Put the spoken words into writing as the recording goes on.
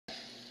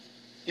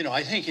You know,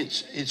 I think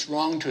it's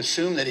wrong to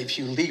assume that if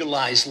you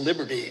legalize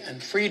liberty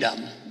and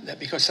freedom, that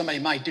because somebody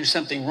might do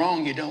something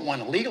wrong, you don't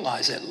want to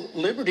legalize it.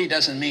 Liberty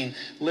doesn't mean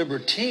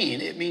libertine.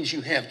 It means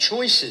you have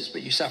choices,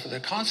 but you suffer the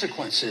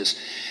consequences.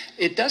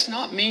 It does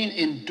not mean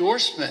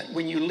endorsement.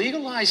 When you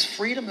legalize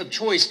freedom of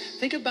choice,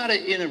 think about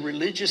it in a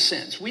religious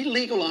sense. We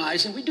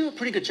legalize, and we do a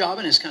pretty good job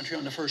in this country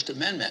on the First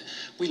Amendment.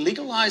 We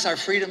legalize our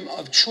freedom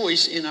of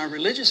choice in our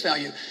religious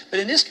value. But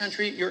in this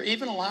country, you're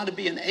even allowed to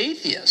be an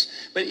atheist.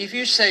 But if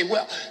you say,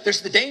 well,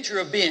 there's the danger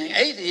of being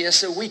atheist,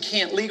 so we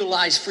can't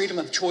legalize freedom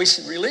of choice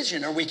in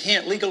religion, or we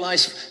can't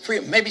legalize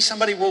freedom. Maybe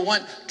somebody will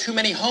want too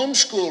many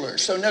homeschoolers.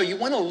 So no, you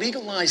want to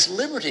legalize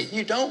liberty.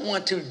 You don't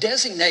want to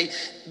designate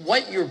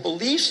what your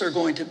beliefs are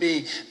going to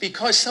be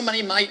because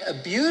somebody might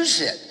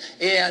abuse it.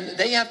 And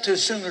they have to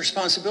assume the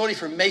responsibility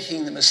for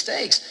making the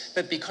mistakes.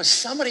 But because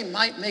somebody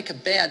might make a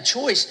bad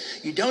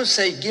choice, you don't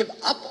say give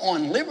up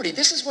on liberty.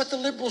 This is what the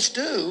liberals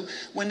do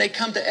when they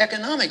come to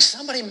economics.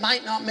 Somebody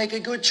might not make a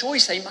good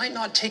choice. They might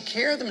not take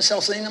care of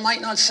themselves. They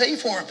might not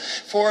save for them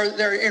for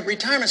their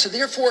retirement. So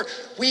therefore,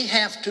 we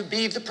have to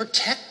be the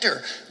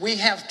protector. We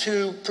have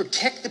to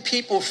protect the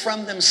people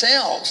from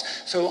themselves.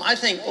 So I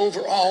think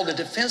overall, the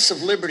defense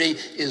of liberty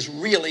is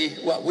really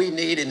what we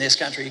need in this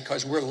country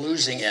because we're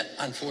losing it,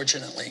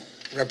 unfortunately.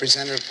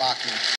 Representative Bachmann.